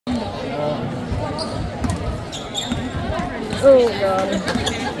Oh, God.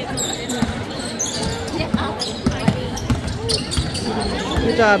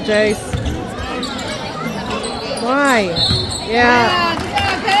 Good job, Jace. Why? Yeah.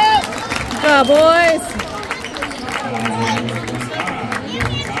 Good job, boys.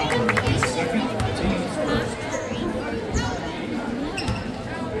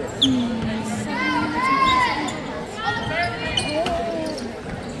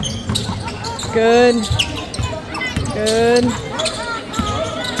 Good. Good.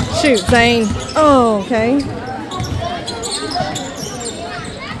 Shoot, Zane. Oh, okay.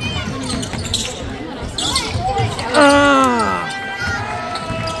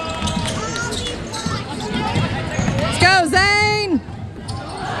 Let's go, Zane.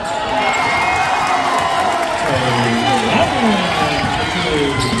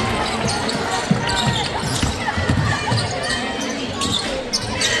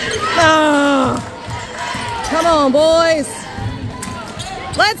 Come on, boys.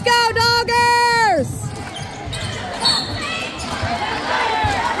 Let's go, Doggers.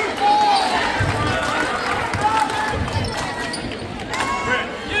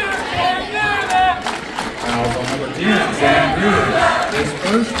 Fouls on number 10, Sam Good. His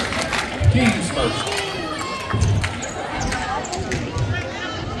first, team's first.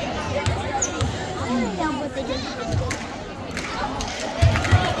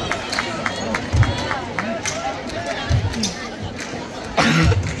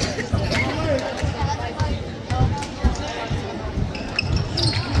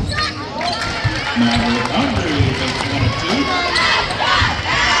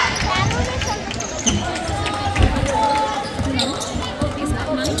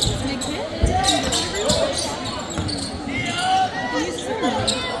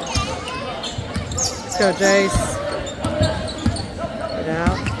 Let's go, Jace. Get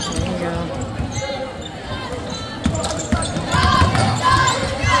out. There you go.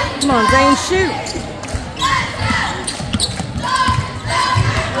 Come on, Zane, shoot.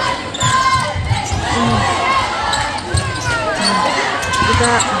 Get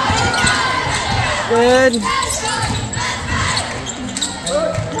that. Good.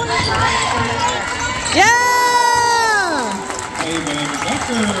 Yeah!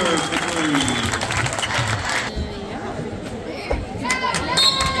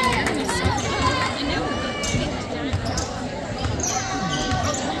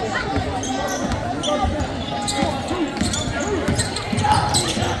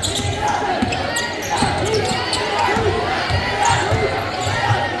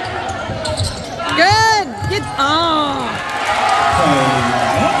 Good. Get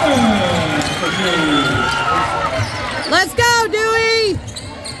Let's go, Dewey.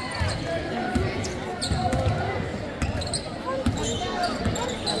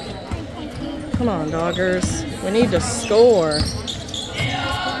 Come on, Doggers. We need to score.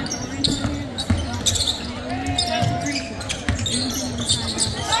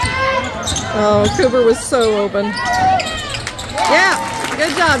 Oh, Cooper was so open. Yeah,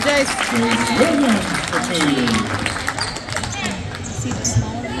 good job, Jace.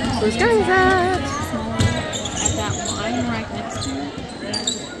 Where's guys at? At that line right next to it.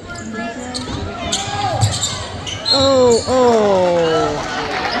 Oh, oh.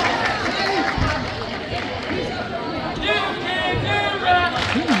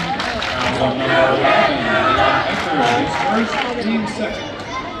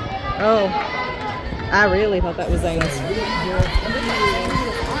 Oh, I really thought that was Zane's.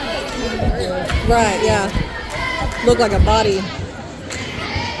 Right, yeah. Looked like a body.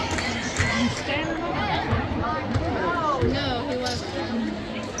 No, he wasn't.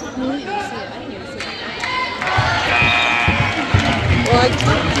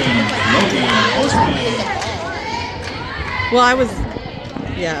 Well, I was,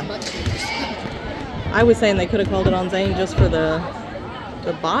 yeah. I was saying they could have called it on Zane just for the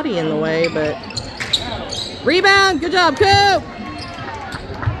body in the way, but rebound, good job, Coop.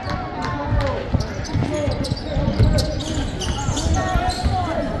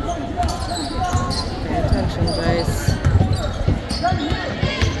 Pay attention, Jace.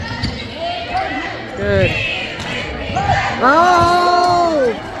 Good. Oh!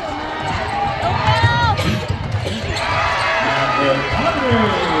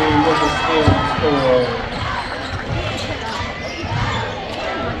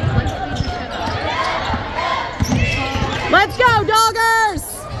 Let's go, Doggers!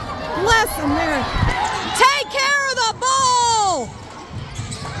 Bless them there. Take care of the ball!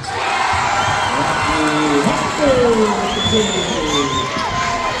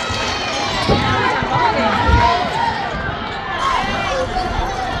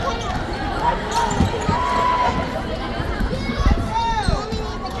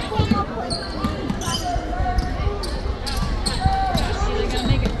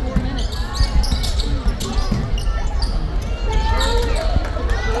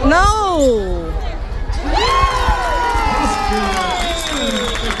 No!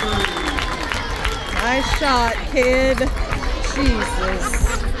 Nice shot, kid. Jesus.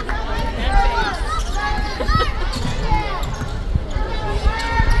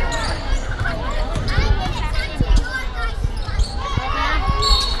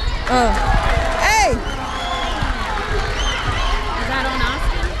 Hey! Is that on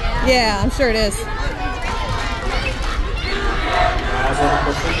Austin? Yeah, I'm sure it is.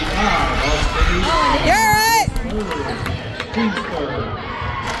 You're right!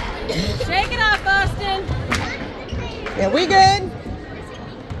 Shake it up, Austin. Yeah, we good?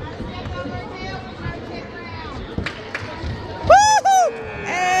 Woo-hoo!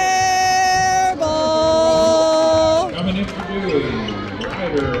 Air ball! Coming in for Dewey,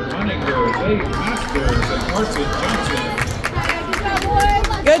 Ryder, Hunninger, Dave Masters, and Carson Johnson.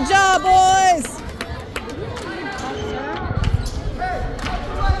 Good job, boys!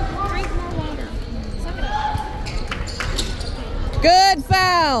 Drink more water. Suck it up. Good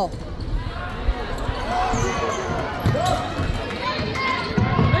foul!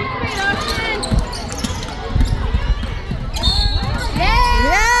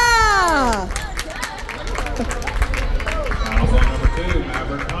 Yeah! Fouls on number 2,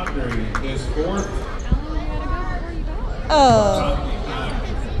 Maverick Andre, his 4th. Oh.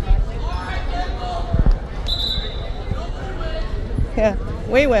 Yeah,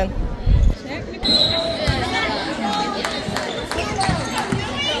 we win.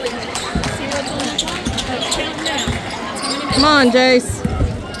 Come on, Jace.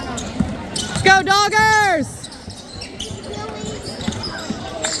 Let's go, Doggers!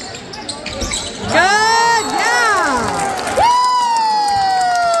 Good, yeah! Woo!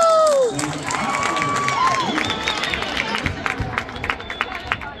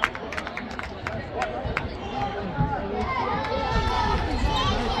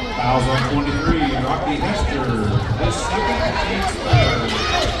 Fouls on 23, Rocky Hester, his 2nd, team's 3rd.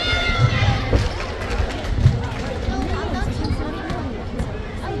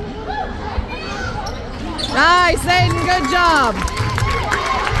 Nice, Aiden, good job.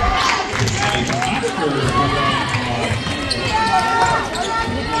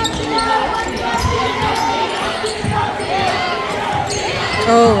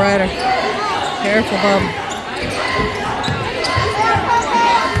 Oh, Ryder. Careful, bub.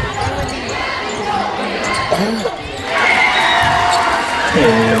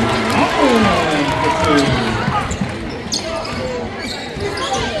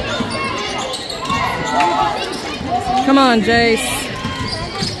 Come on, Jace.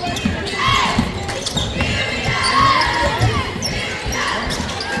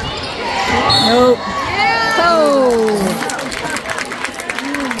 Nope. Oh.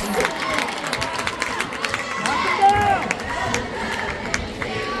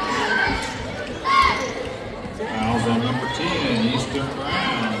 Fouls on number 10, Easton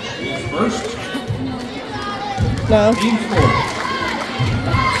Brown, his 1st. No. Team's 4th.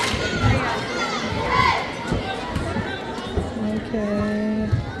 Okay.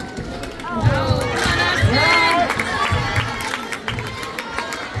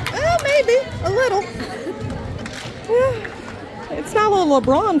 Maybe a little. It's not a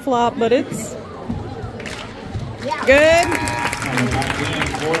LeBron flop, but it's good. And back in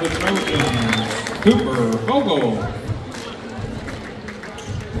for the Trojans, Cooper Vogel.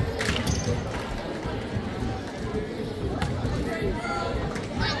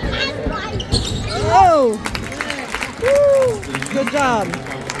 Oh. Woo. Good job.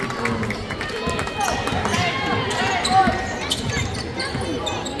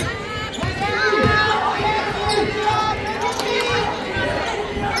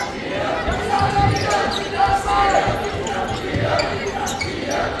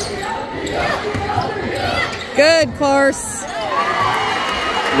 Good, Clarce.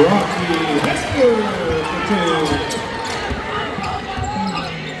 Rocky Hester for 2.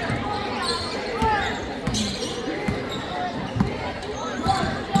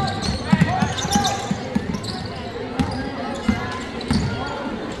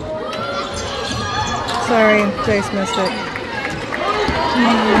 Sorry, Jace missed it.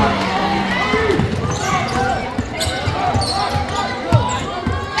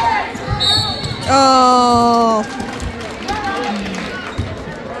 Oh.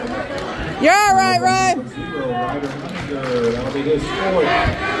 You're all right, Ryan. 0, Ryder Hunninger. That'll be his 4th.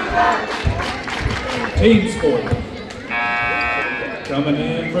 Team's 4th. Coming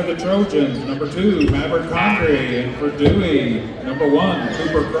in for the Trojans, number 2, Maverick Condrey, and for Dewey, number 1,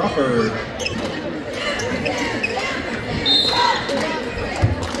 Cooper Crawford.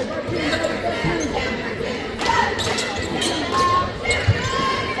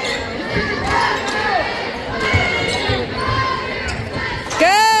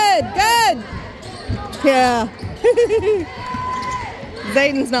 Yeah.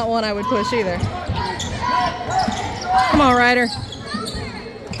 Zayden's not one I would push either. Come on, Ryder.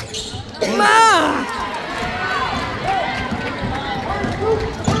 Ma!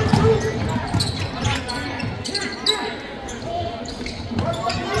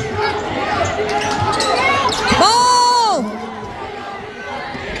 Ball!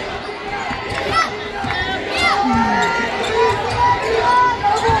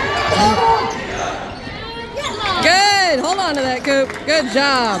 Good. Hold on to that, Coop. Good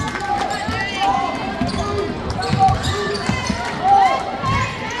job.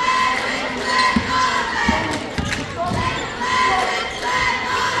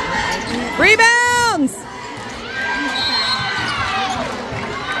 Rebounds!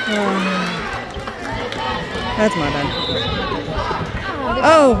 That's my bad.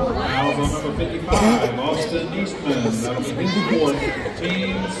 Oh. Fouls on number 55, Austin Eastman. That'll be his fourth.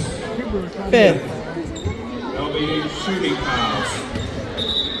 Team's Fifth. That'll be shooting fouls.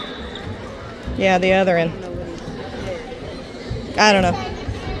 Yeah, the other end. I don't know.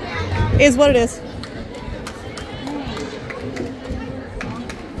 Is what it is.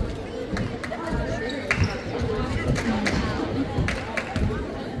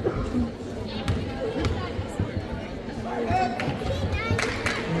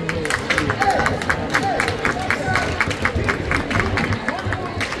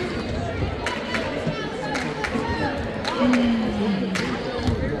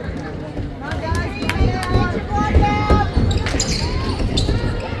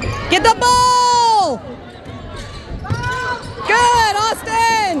 Get the ball! Good,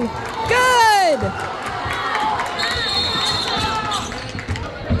 Austin! Good!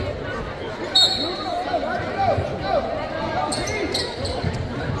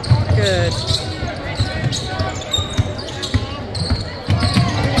 Good.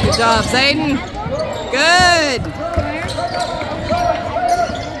 Good job, Zayden. Good.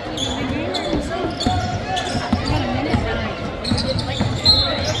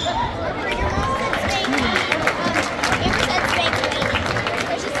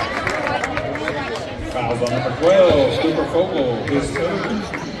 12, Cooper Fogel, his third.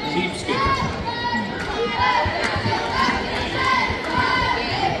 Cheapskate.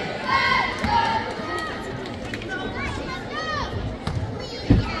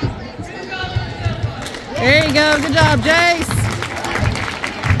 There you go. Good job, Jace.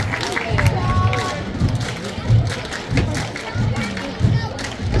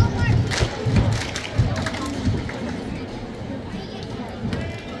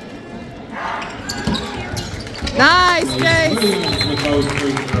 Nice, Jace. With those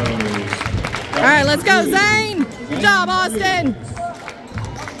free throws. All right, let's go, Zane. Good job, Austin.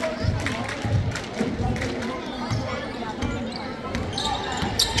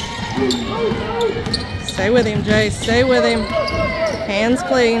 Stay with him, Jace. Stay with him. Hands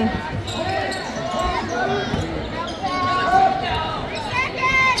clean.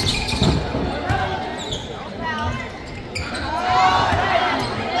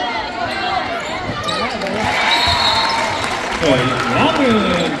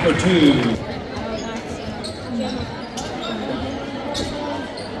 Longman for two.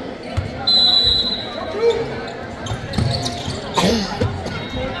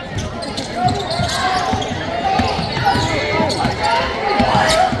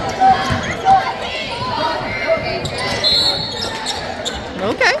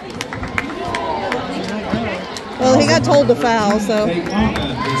 Okay. Well, he got told to foul, so. I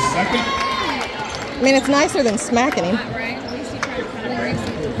mean, it's nicer than smacking him.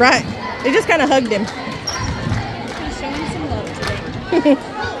 Right. They just kind of hugged him.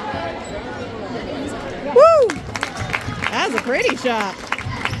 Woo! That was a pretty shot.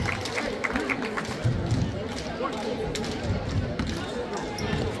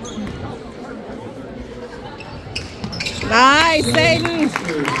 Nice, Zayden.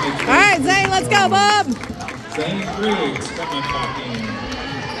 All right, Zane, let's go, bub. Zane Griggs coming back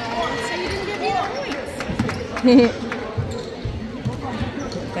in.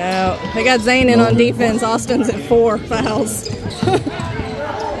 No, they got Zane in on defense. Austin's at 4 fouls.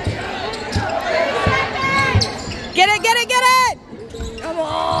 Get it, get it, get it! Come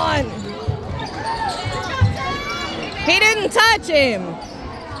on. He didn't touch him.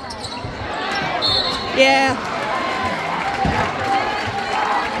 Yeah.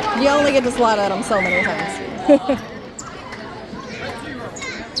 You only get to slide at him so many times.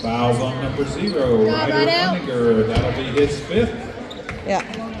 Fouls on number 0, Ryder Funninger. That'll be his 5th. Yeah.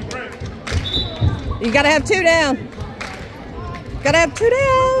 You gotta have 2 down. Gotta have 2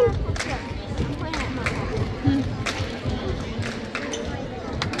 down.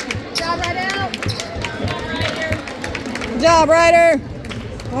 Draw that out. job, Ryder.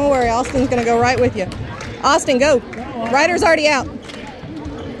 Don't worry, Austin's gonna go right with you. Austin, go. Ryder's already out.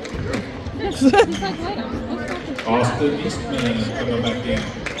 Austin Eastman coming back in.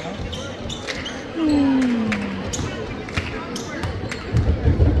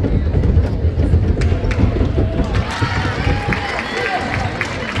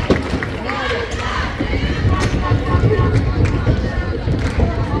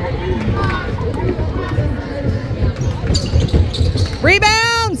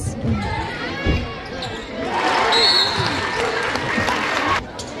 Rebounds!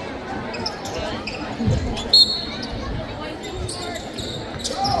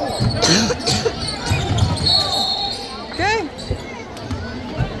 Okay.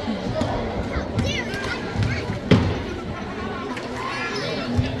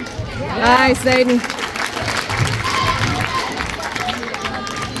 Nice, Aiden.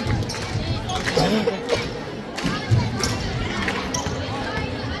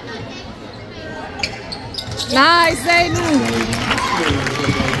 Nice, Aiden.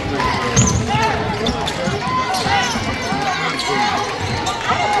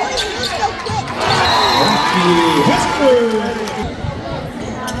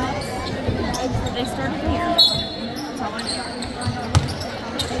 They started here. That's all I know.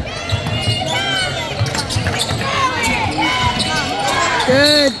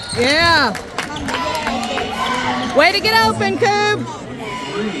 Good. Yeah. Way to get open, Coop.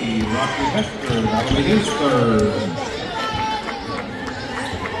 Rocky Hester, that'll be his third.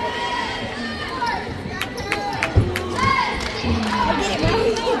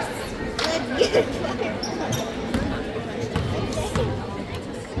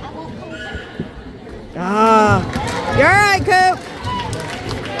 Ah, you're all right, Coop.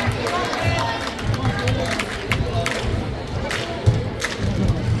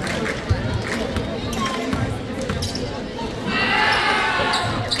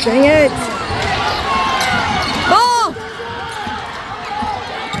 Dang it.